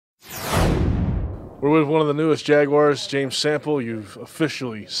We're with one of the newest Jaguars, James Sample. You've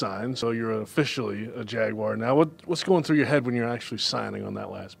officially signed, so you're officially a Jaguar now. What's going through your head when you're actually signing on that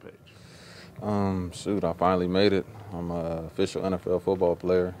last page? Shoot, I finally made it. I'm an official NFL football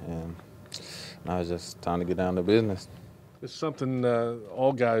player, and now it's just time to get down to business. It's something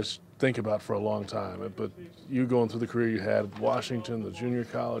all guys think about for a long time, but you going through the career you had at Washington, the junior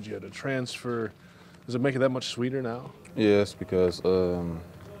college, you had a transfer. Does it make it that much sweeter now? Yes, because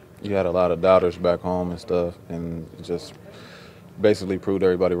you had a lot of doubters back home and stuff, and it just basically proved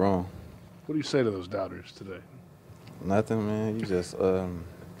everybody wrong. What do you say to those doubters today? Nothing, man. You just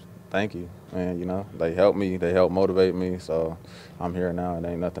thank you, man. You know, they helped me, they helped motivate me, so I'm here now, and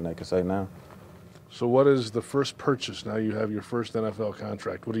ain't nothing they can say now. So what is the first purchase now you have your first NFL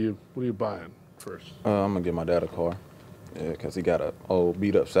contract? What are you buying first? I'm gonna get my dad a car, yeah, cause he got a old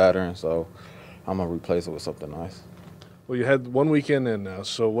beat up Saturn, so I'm gonna replace it with something nice. Well, you had one weekend in now,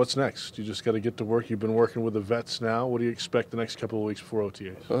 so what's next? You just got to get to work. You've been working with the vets now. What do you expect the next couple of weeks before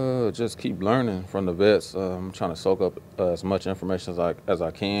OTAs? Just keep learning from the vets. I'm trying to soak up as much information as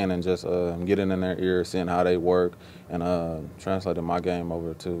I can, and just getting in their ears, seeing how they work, and translating my game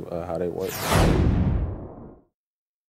over to how they work.